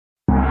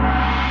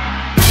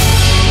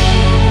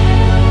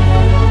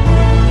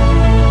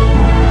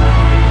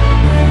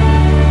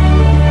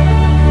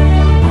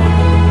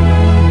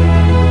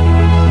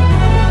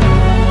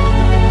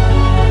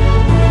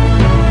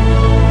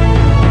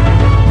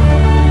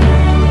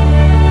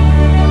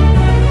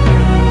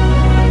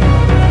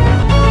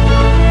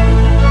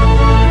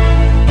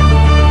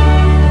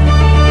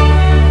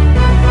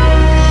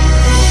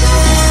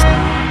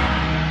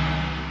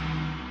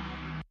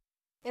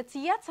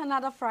Yet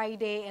another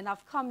Friday, and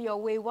I've come your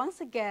way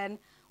once again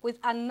with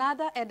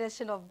another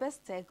edition of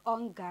BizTech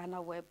on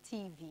GhanaWeb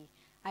TV.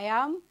 I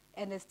am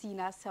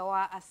Ernestina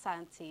Sewa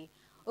Asante.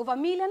 Over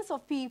millions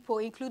of people,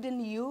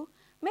 including you,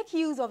 make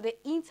use of the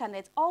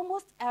internet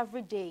almost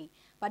every day.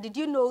 But did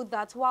you know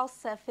that while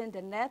surfing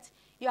the net,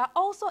 you are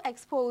also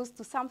exposed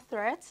to some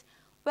threats?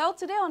 Well,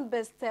 today on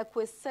BizTech,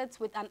 we sit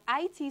with an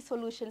IT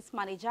solutions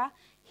manager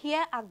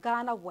here at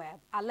GhanaWeb,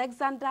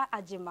 Alexander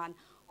Agyemang,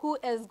 who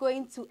is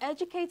going to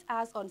educate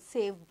us on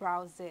safe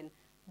browsing.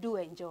 Do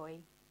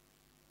enjoy.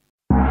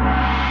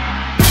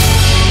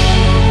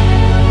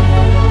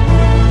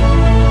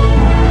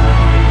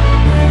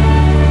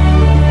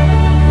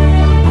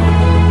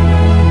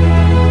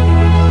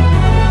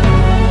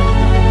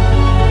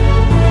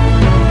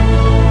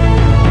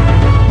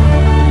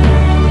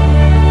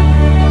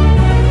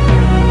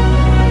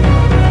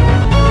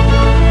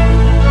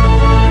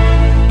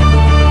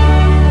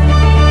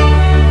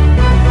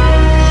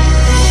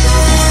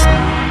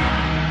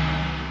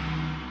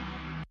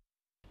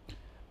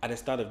 At the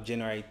start of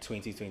January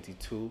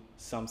 2022,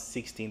 some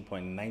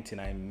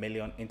 16.99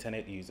 million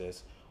internet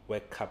users were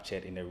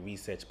captured in a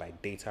research by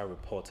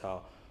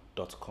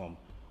datareportal.com,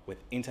 with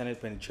internet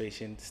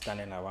penetration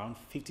standing around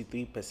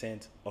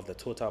 53% of the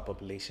total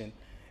population.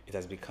 It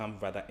has become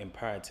rather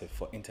imperative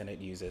for internet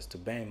users to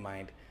bear in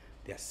mind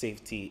their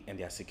safety and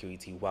their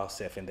security while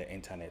surfing the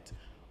internet.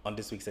 On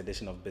this week's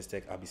edition of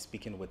BizTech, I'll be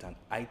speaking with an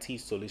IT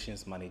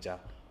solutions manager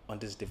on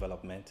this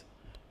development.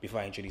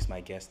 Before I introduce my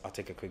guest, I'll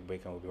take a quick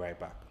break and we'll be right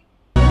back.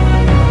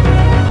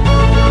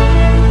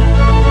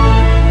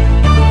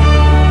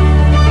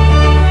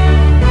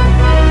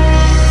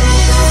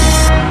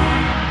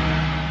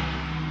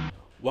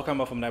 Welcome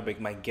back from that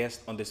break. My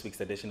guest on this week's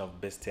edition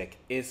of BizTech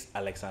is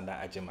Alexander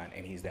Agyemang,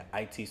 and he's the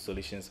IT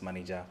Solutions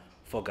Manager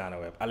for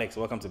GhanaWeb. Alex,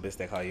 welcome to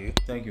BizTech. How are you?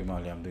 Thank you,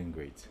 Mali. I'm doing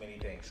great. Many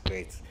thanks.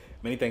 Great.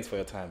 Many thanks for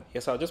your time.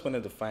 Yes, I just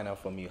wanted to find out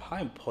from you, how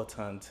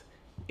important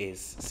is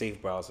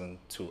safe browsing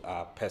to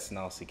our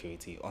personal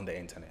security on the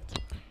internet?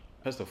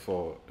 First of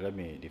all, let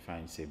me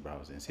define safe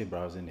browsing. Safe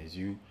browsing is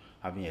you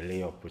having a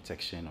layer of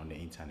protection on the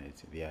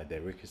internet. They are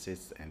the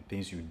requisites and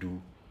things you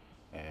do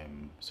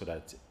so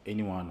that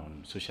anyone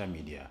on social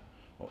media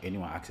or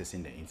anyone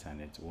accessing the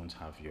internet won't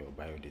have your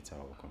biodata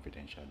or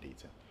confidential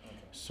data. Okay.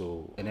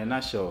 So in a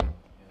nutshell,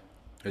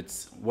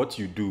 it's what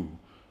you do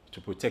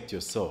to protect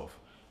yourself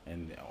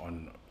and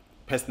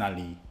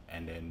personally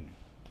and then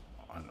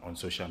on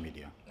social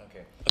media.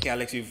 Okay,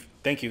 Alex,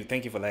 thank you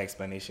for that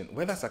explanation.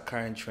 Where does the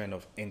current trend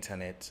of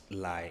internet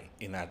lie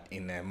in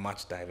a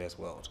much diverse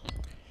world?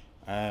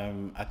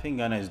 I think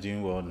Ghana is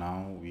doing well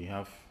now. We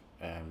have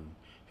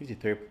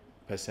 53%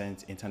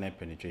 internet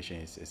penetration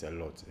is a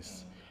lot.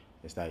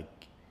 It's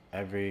like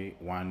every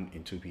 1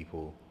 in 2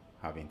 people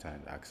have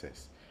internet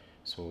access.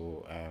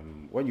 So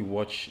when you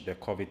watch the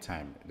COVID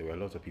time, there were a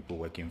lot of people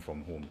working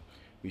from home,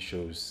 which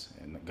shows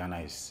Ghana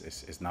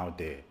is now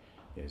there.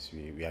 Yes,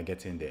 we are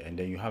getting there. And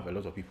then you have a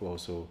lot of people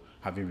also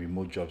having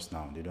remote jobs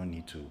now. They don't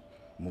need to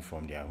move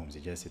from their homes.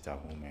 They just sit at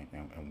home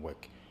and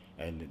work.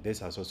 And this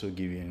has also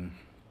given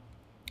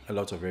a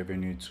lot of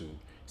revenue to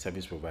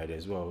service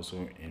providers who are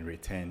also in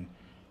return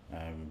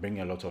bring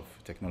a lot of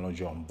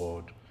technology on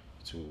board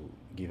to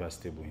give us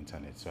stable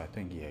internet. So I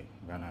think, yeah,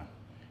 Ghana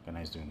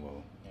is doing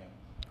well. Yeah.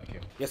 Okay.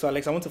 Yeah, so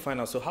Alex, I want to find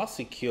out, so how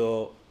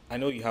secure, I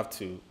know you have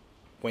to,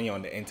 when you're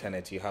on the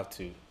internet, you have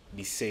to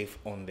be safe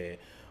on there.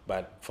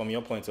 But from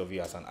your point of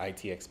view as an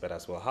IT expert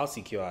as well, how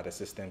secure are the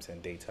systems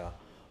and data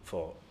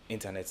for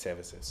internet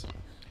services?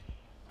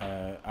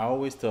 I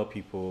always tell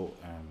people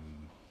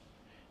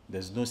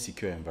there's no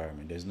secure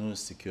environment. There's no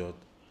secure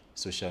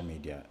social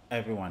media.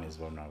 Everyone is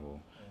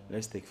vulnerable.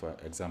 Let's take, for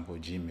example,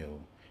 Gmail.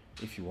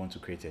 If you want to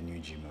create a new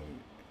Gmail,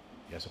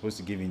 you're supposed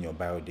to give in your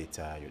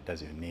biodata.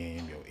 That's your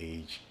name, your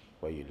age,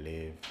 where you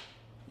live,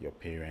 your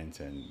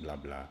parents, and blah,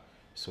 blah.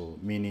 So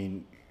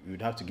meaning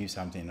you'd have to give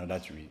something in order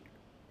to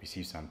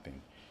receive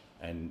something.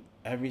 And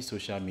every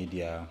social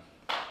media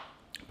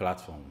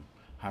platform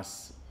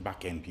has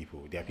back-end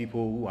people. There are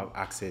people who have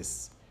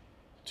access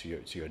to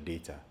your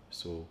data.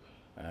 So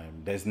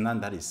there's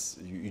none that is,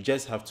 you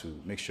just have to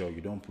make sure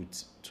you don't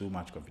put too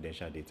much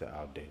confidential data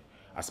out there,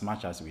 as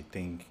much as we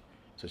think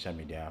social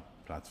media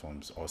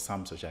platforms or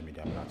some social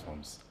media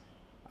platforms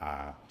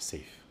are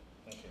safe.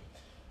 Okay.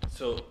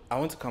 So I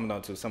want to come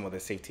down to some of the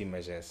safety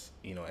measures,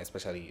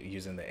 especially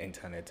using the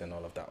internet and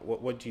all of that.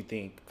 What do you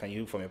think, from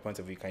your point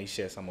of view, can you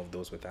share some of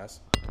those with us?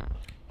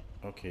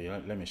 Okay,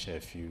 let me share a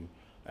few.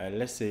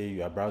 Let's say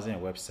you are browsing a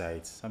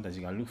website. Sometimes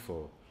you can look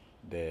for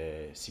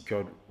the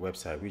secured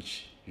website,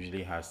 which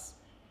usually has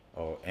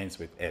or ends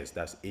with S,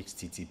 that's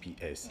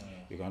HTTPS.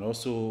 You can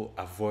also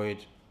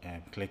avoid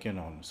clicking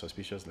on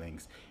suspicious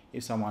links.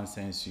 If someone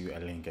sends you a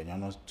link and you're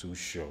not too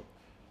sure,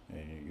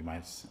 you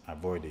might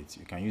avoid it.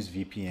 You can use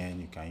VPN,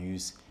 you can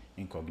use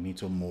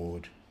incognito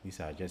mode. These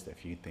are just a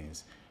few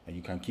things. And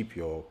you can keep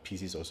your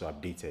PCs also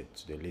updated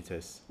to the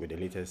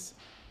latest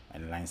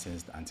and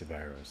licensed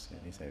antivirus. Yeah,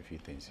 these are a few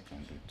things you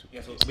can do too.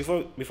 Yeah, so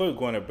before we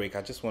go on a break,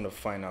 I just want to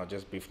find out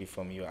just briefly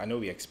from you. I know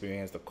we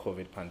experienced the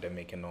COVID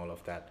pandemic and all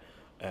of that.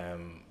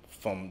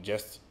 from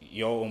just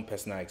your own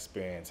personal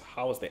experience,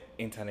 how was the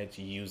internet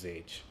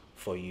usage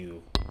for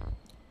you?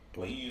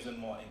 Were you using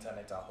more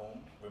internet at home,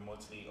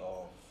 remotely,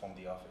 or from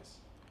the office?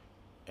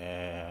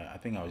 I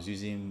think I was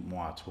using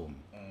more at home.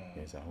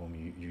 Yes, at home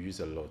you use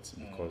a lot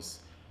because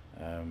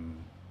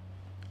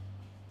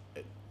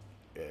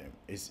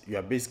you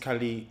are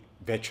basically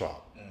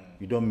virtual.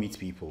 You don't meet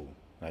people.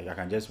 Like I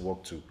can just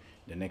walk to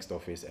the next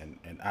office and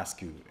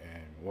ask you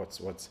what's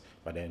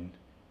but then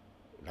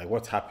like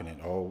what's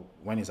happening or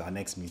when is our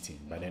next meeting.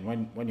 But then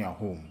when you're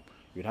home,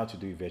 you'd have to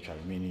do it virtually,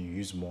 meaning you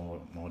use more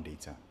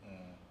data.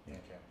 Okay,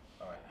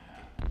 all right.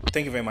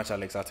 Thank you very much,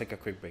 Alex. I'll take a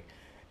quick break.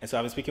 And so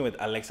I've been speaking with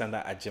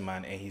Alexander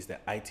Agyemang, and he's the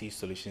IT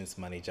Solutions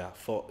Manager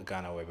for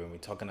GhanaWeb, and we're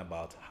talking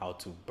about how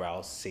to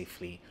browse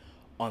safely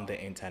on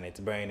the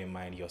internet, bearing in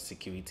mind your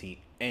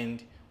security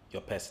and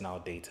your personal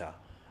data.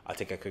 I'll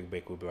take a quick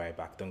break. We'll be right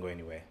back. Don't go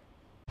anywhere.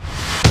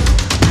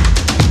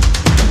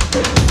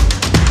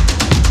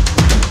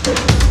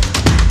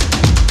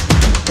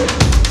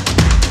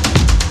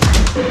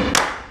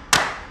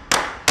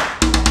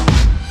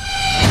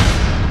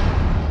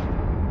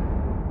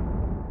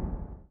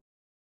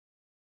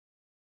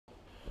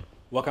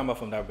 Welcome back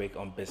from that break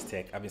on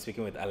BizTech. I've been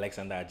speaking with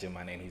Alexander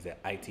Agyemang, and he's the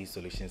IT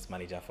Solutions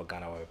Manager for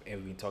GhanaWeb, and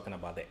we've been talking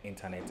about the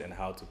internet and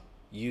how to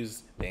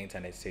use the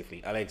internet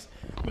safely. Alex,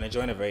 I'm going to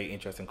join a very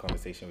interesting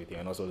conversation with you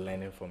and also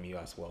learning from you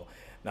as well.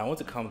 Now, I want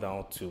to come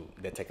down to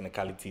the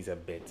technicalities a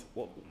bit.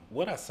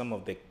 What are some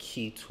of the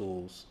key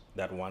tools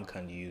that one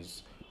can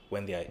use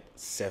when they are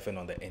surfing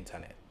on the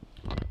internet?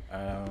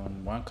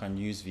 One can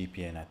use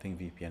VPN. I think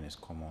VPN is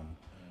common.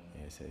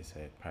 It's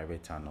a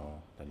private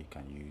tunnel that you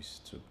can use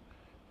to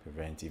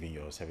prevent even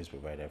your service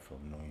provider from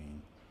knowing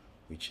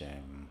which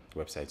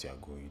websites you are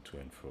going to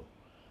and fro.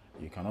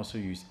 You can also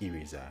use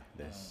eraser.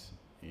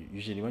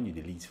 Usually when you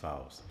delete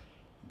files,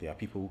 there are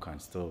people who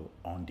can still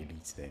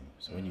undelete them.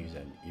 So when you use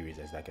an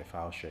eraser, it's like a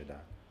file shredder.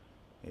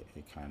 It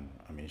can,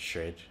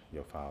 shred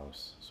your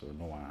files so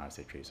no one has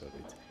a trace of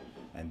it.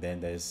 And then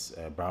there's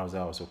a browser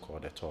also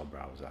called a Tor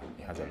browser.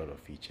 It has a lot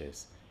of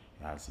features.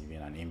 It has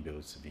even an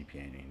inbuilt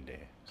VPN in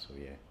there. So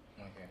yeah.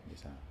 Okay.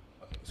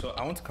 So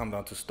I want to come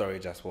down to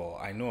storage as well.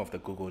 I know of the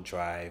Google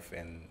Drive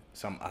and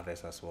some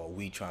others as well,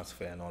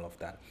 WeTransfer and all of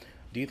that.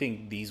 Do you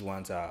think these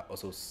ones are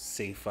also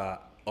safer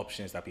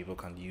options that people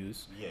can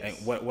use? Yes.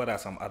 And what are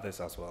some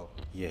others as well?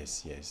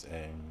 Yes.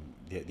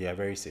 They are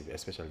very safe,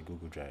 especially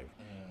Google Drive.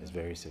 It's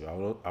very safe.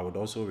 I would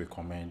also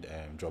recommend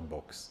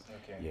Dropbox.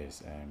 Okay.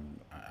 Yes.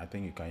 I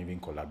think you can even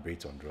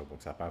collaborate on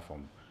Dropbox apart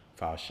from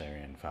file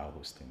sharing and file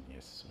hosting.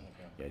 Yes. So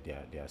Okay. yeah,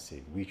 they are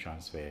safe.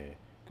 WeTransfer,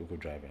 Google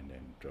Drive, and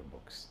then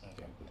Dropbox.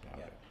 Okay.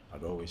 Yeah.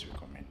 I'd always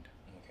recommend.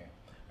 Okay.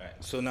 All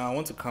right. So now I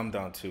want to come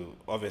down to,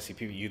 obviously,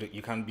 people,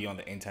 you can't be on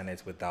the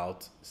internet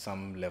without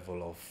some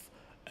level of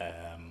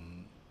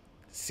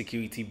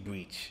security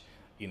breach.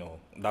 You know,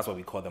 that's what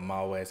we call the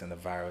malwares and the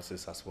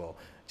viruses as well.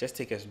 Just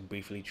take us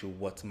briefly through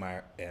what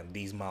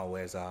these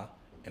malwares are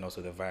and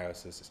also the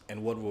viruses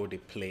and what role they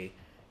play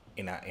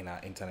in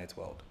our internet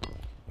world.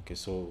 Okay,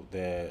 so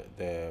the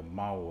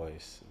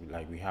malwares,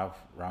 like we have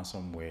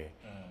ransomware,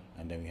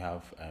 and then we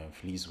have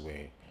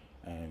fleeceware.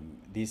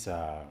 They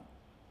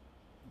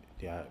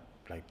are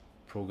like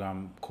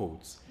program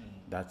codes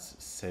that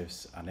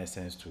serves an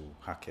essence to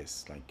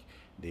hackers. Like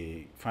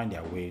they find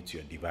their way to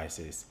your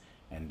devices,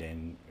 and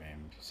then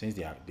since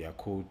they are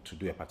code to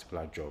do a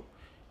particular job,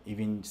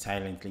 even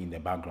silently in the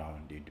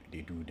background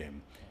they do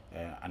them.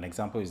 An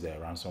example is the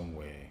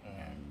ransomware,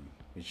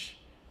 which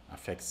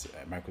affects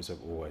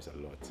Microsoft OS a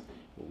lot.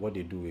 What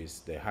they do is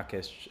the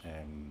hackers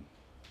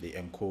they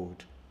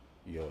encode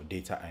your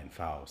data and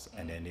files,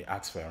 and then they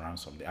ask for a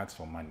ransom. They ask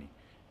for money,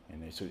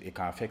 and so it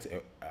can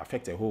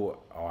affect a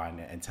whole or an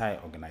entire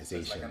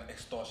organization. So it's like an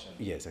extortion.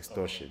 Yes,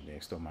 extortion. Okay. They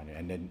extort money,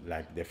 and then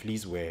like the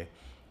fleeceware,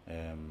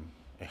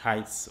 it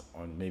hides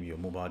on maybe your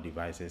mobile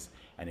devices,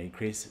 and it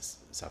creates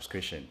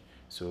subscription.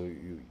 So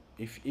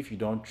if you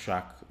don't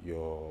track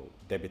your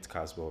debit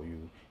cards well,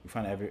 you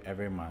find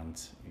every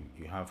month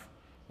you have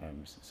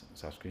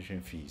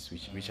subscription fees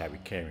which are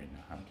recurring.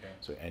 Okay.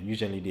 So and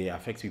usually they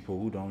affect people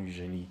who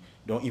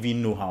don't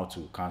even know how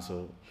to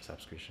cancel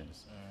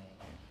subscriptions.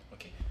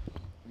 Okay,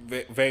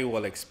 very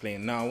well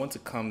explained. Now I want to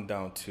come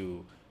down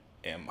to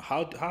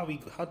how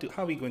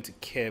are we going to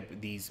curb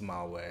these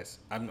malwares?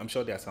 I'm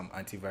sure there are some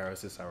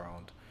antiviruses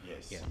around.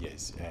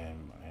 Yes.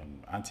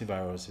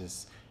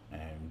 Antiviruses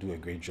do a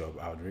great job.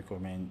 I would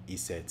recommend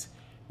ESET,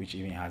 which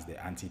even has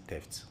the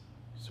anti-theft.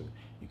 So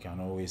you can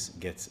always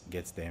get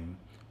them.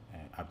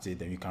 Update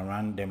them. You can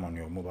run them on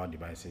your mobile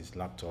devices,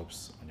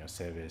 laptops, on your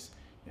servers.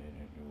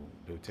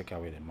 They'll take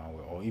away the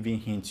malware, or even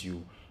hint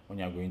you when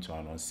you're going to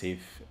an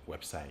unsafe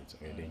website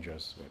or a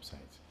dangerous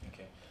website.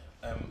 Okay.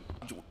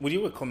 Would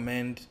you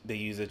recommend the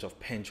usage of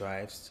pen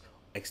drives,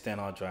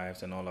 external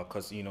drives, and all that?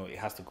 Because it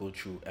has to go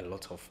through a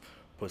lot of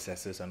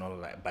processes and all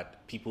of that.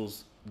 But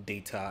people's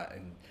data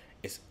and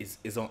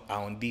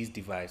are on these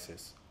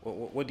devices.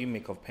 What do you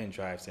make of pen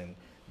drives and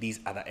these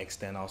other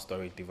external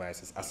storage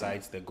devices,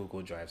 aside the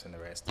Google Drives and the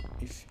rest?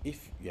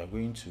 If you are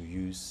going to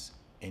use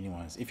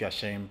anyone's. If you're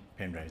sharing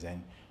pen drives,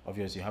 then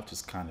obviously you have to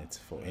scan it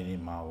for any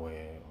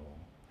malware or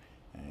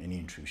any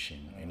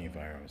intrusion, any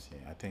virus.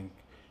 Yeah, I think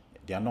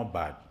they are not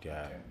bad.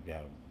 They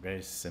are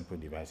very simple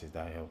devices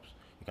that helps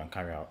you can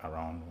carry out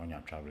around when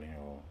you're traveling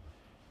or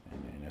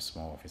in a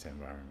small office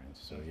environment.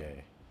 So yeah.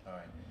 All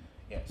right.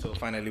 Yeah. So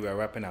finally, we're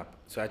wrapping up.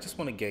 So I just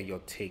want to get your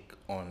take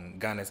on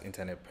Ghana's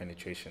internet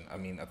penetration. I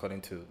mean,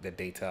 according to the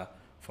data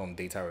from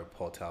Data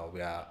Reporter,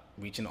 we are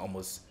reaching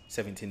almost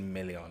 17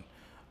 million.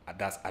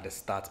 That's at the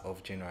start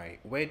of January.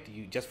 Where do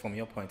you, just from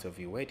your point of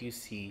view, where do you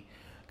see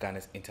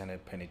Ghana's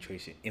internet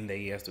penetration in the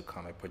years to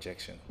come, a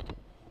projection?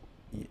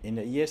 In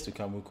the years to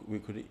come, we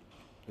could,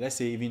 let's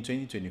say even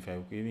 2025,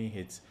 we could even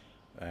hit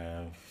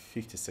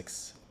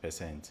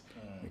 56%.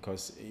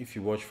 Because if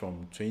you watch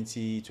from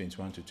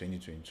 2021 to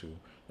 2022,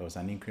 there was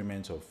an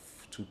increment of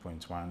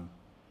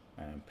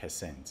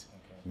 2.1%,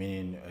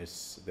 meaning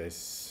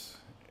there's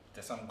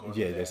some growth.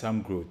 Yeah, there's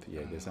some growth.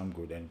 Yeah, there's some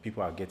growth, and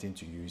people are getting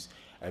to use.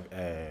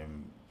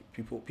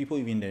 People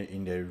even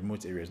in the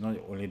remote areas, not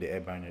only the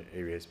urban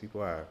areas,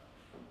 people are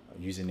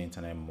using the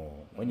internet more.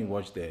 When you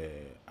watch the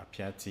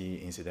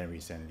Apiati incident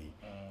recently,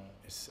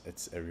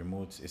 it's a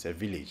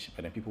village,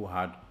 but then people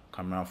had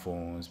camera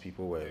phones,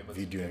 people were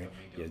videoing.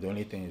 Yeah, the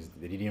only thing is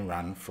they didn't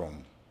run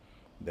from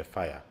the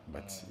fire,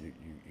 but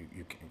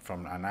you can,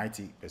 from an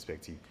IT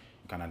perspective,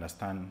 you can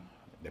understand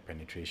the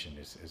penetration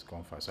is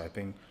gone far. So I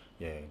think,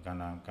 yeah,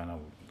 Ghana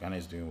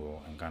is doing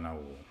well, and Ghana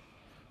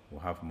will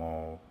have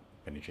more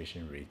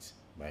penetration rates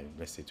by,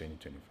 let's say,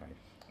 2025.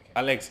 Okay.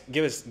 Alex,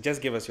 give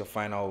us your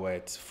final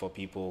words for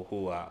people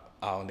who are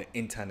on the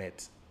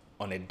internet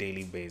on a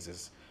daily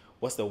basis.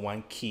 What's the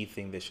one key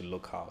thing they should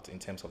look out in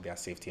terms of their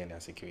safety and their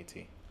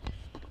security?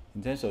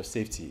 In terms of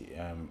safety,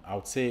 I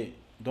would say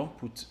don't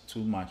put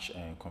too much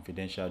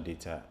confidential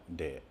data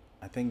there.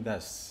 I think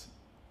that's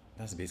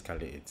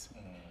basically it.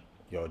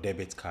 Your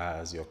debit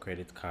cards, your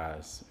credit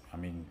cards. I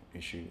mean,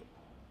 you should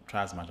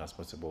try as much as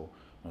possible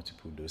not to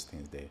put those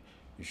things there.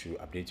 You should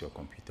update your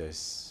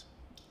computers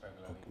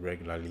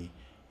regularly.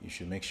 You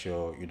should make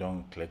sure you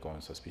don't click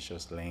on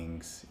suspicious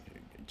links.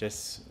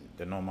 Just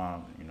the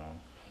normal,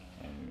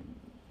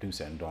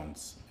 do's and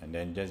don'ts. And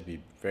then just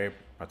be very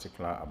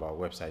particular about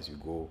websites you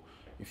go.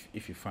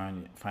 If you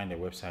find a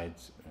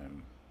website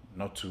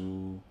not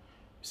too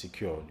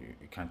secure,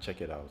 you can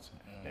check it out.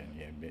 And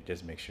yeah,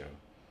 just make sure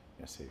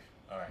you're safe.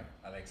 All right,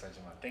 Alex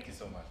Agyemang, thank you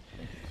so much.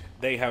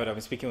 There you have it. I've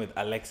been speaking with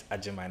Alex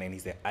Agyemang, and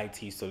he's the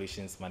IT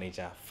Solutions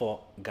Manager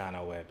for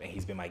GhanaWeb, and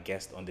he's been my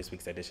guest on this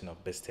week's edition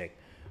of BizTech.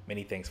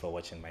 Many thanks for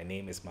watching. My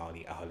name is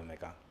Mauli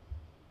Aholumega.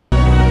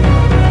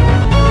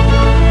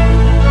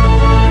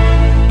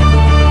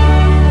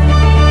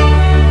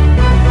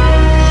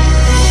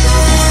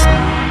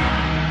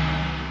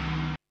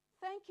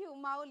 Thank you,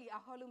 Mauli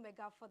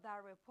Aholumega, for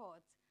that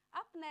report.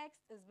 Up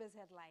next is Biz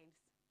Headlines.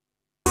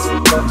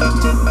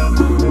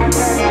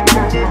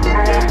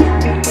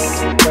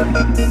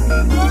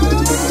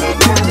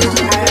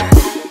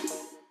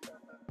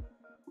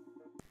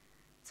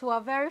 To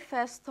our very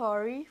first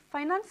story,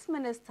 Finance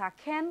Minister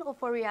Ken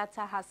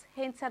Ofori-Atta has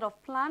hinted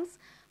of plans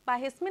by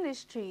his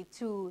ministry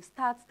to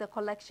start the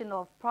collection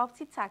of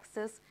property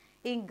taxes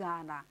in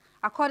Ghana.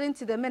 According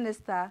to the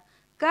minister,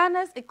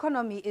 Ghana's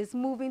economy is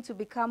moving to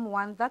become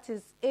one that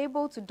is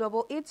able to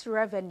double its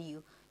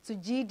revenue to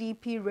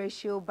GDP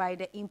ratio by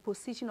the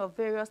imposition of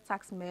various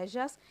tax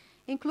measures,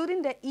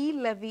 including the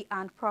e-levy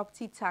and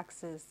property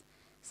taxes.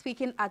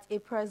 Speaking at a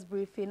press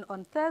briefing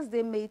on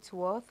Thursday, May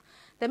 12th,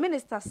 the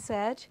minister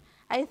said,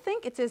 "I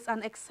think it is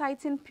an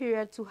exciting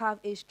period to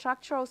have a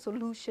structural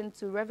solution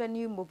to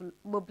revenue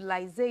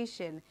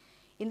mobilization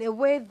in a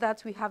way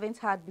that we haven't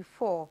had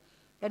before,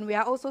 and we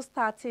are also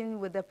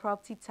starting with the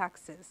property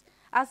taxes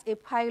as a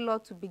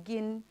pilot to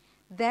begin.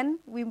 Then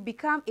we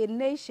become a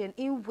nation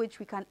in which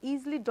we can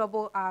easily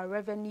double our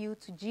revenue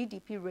to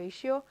GDP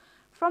ratio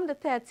from the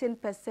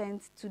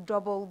 13% to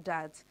double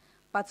that.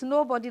 But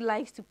nobody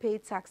likes to pay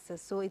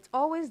taxes, so it's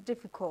always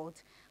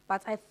difficult.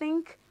 But I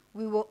think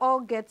we will all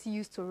get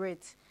used to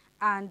it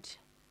and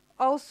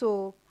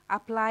also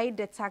apply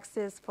the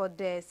taxes for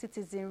the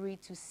citizenry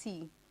to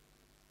see."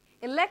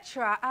 A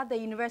lecturer at the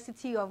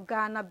University of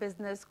Ghana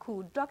Business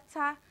School,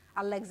 Dr.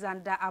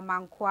 Alexander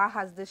Amankwa,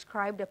 has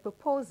described the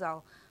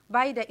proposal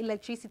by the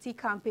Electricity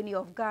Company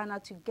of Ghana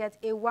to get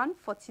a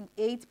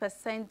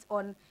 148%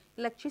 on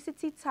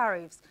electricity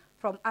tariffs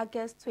from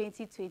August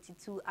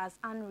 2022 as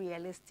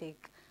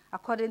unrealistic.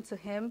 According to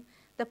him,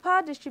 the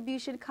power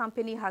distribution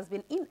company has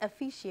been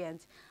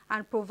inefficient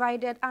and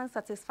provided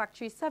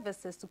unsatisfactory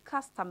services to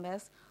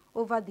customers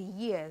over the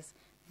years,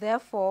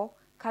 therefore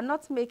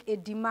cannot make a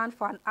demand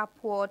for an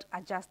upward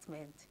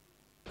adjustment.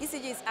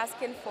 ECG is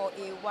asking for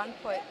a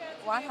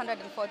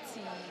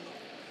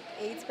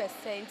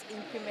 148%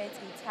 increment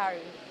in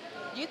tariff.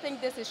 Do you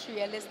think this is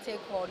realistic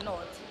or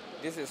not?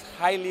 This is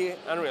highly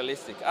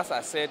unrealistic. As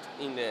I said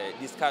in the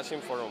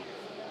discussion forum,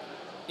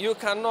 you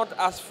cannot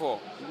ask for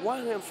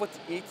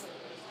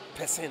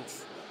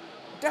 148%.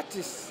 That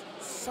is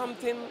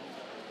something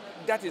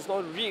that is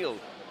not real.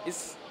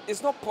 It's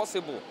not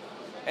possible.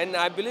 And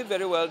I believe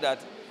very well that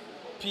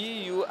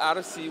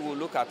PURC will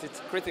look at it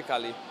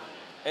critically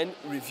and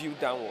review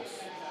downwards.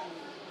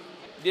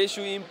 They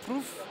should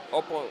improve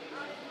upon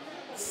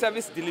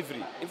service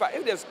delivery. In fact,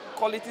 if there's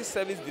quality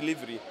service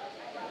delivery,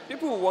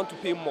 people will want to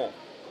pay more.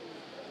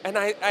 And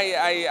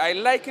I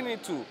liken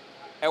it to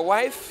a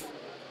wife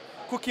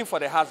cooking for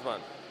the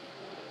husband.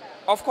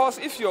 Of course,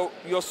 if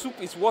your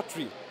soup is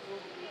watery,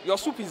 your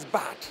soup is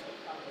bad,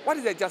 what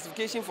is the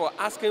justification for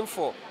asking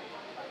for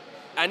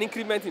an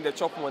increment in the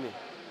chop money?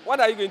 What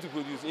are you going to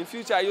produce? In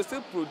future, you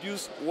still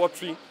produce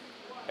watery,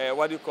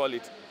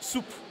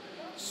 soup.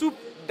 Soup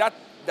that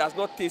does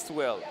not taste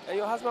well, and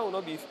your husband will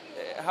not be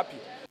happy.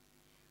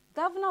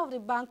 Governor of the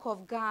Bank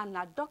of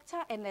Ghana, Dr.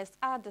 Ernest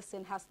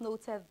Addison, has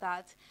noted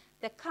that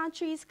the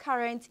country's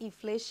current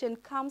inflation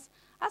comes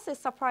as a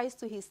surprise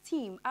to his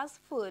team, as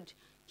food,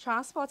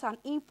 transport and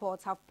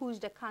imports have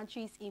pushed the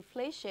country's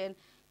inflation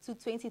to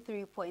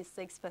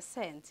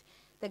 23.6%.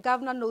 The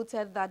governor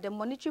noted that the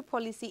monetary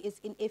policy is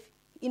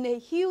in a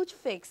huge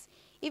fix,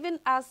 even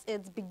as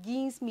it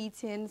begins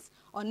meetings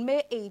on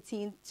May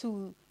 18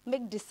 to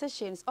make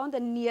decisions on the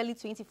nearly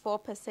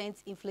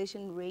 24%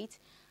 inflation rate,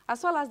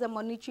 as well as the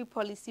monetary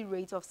policy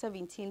rate of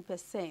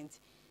 17%.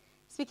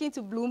 Speaking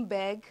to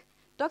Bloomberg,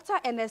 Dr.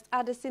 Ernest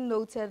Addison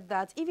noted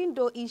that even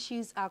though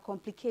issues are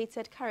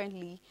complicated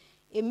currently,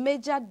 a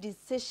major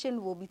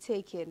decision will be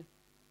taken.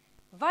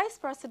 Vice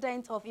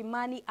President of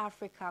Imani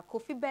Africa,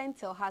 Kofi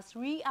Bentel, has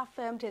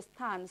reaffirmed his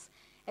stance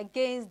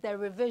against the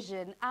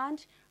revision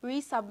and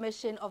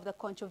resubmission of the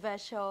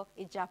controversial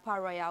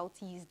Ijapa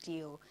royalties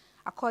deal.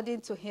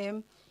 According to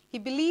him, he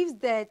believes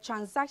the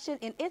transaction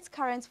in its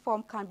current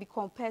form can be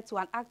compared to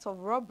an act of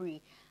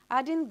robbery,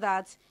 adding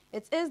that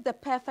it is the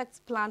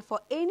perfect plan for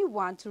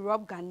anyone to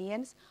rob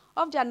Ghanaians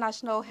of their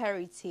national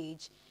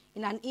heritage.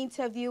 In an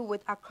interview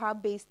with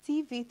Accra-based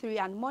TV3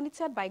 and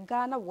monitored by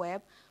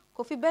GhanaWeb,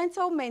 Kofi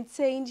Bentel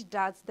maintained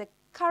that the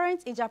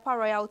current Ijapa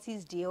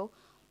royalties deal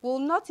will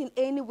not in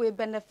any way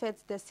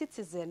benefit the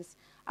citizens,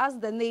 as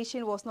the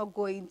nation was not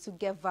going to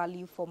get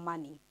value for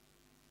money.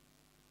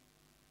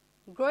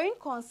 Growing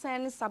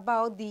concerns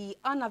about the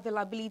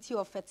unavailability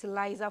of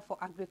fertilizer for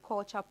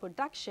agriculture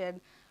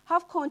production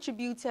have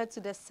contributed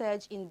to the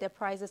surge in the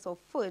prices of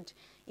food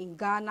in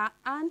Ghana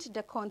and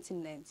the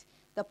continent.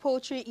 The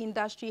poultry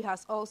industry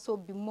has also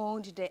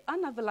bemoaned the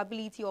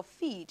unavailability of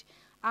feed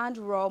and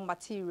raw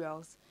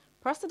materials.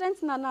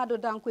 President Nana Addo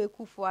Dankwa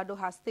Akufo-Addo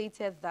has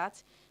stated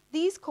that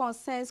these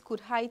concerns could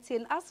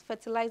heighten as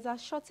fertilizer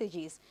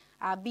shortages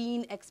are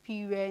being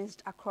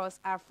experienced across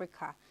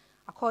Africa.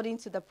 According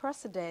to the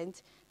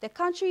president, the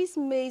country's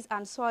maize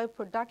and soy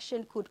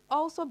production could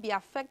also be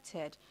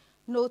affected,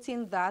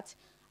 noting that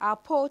our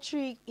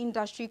poultry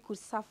industry could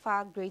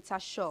suffer greater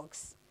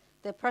shocks.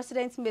 The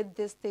president made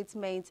this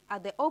statement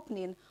at the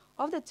opening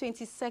of the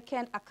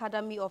 22nd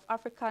Academy of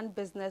African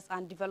Business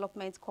and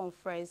Development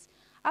Conference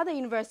at the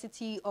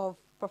University of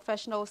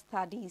Professional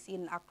Studies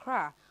in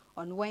Accra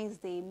on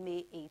Wednesday,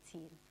 May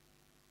 18.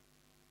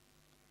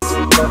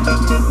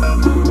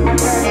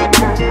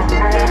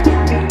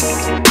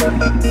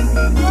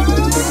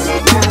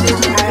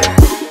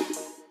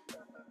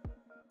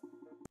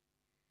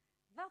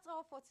 That's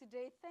all for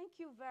today. Thank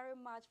you very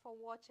much for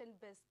watching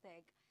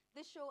BizTech.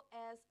 This show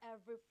airs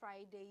every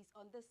Fridays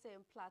on the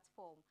same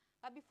platform.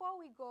 But before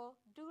we go,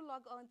 do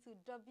log on to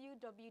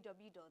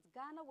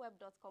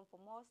www.GhanaWeb.com for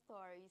more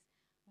stories.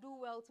 Do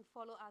well to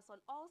follow us on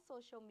all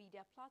social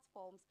media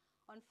platforms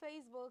on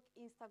Facebook,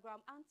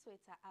 Instagram, and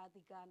Twitter at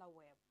the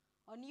GhanaWeb.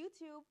 On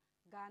YouTube,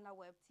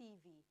 GhanaWeb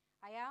TV.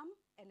 I am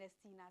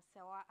Ernestina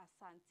Sewa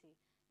Asante.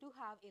 Do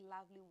have a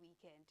lovely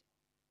weekend.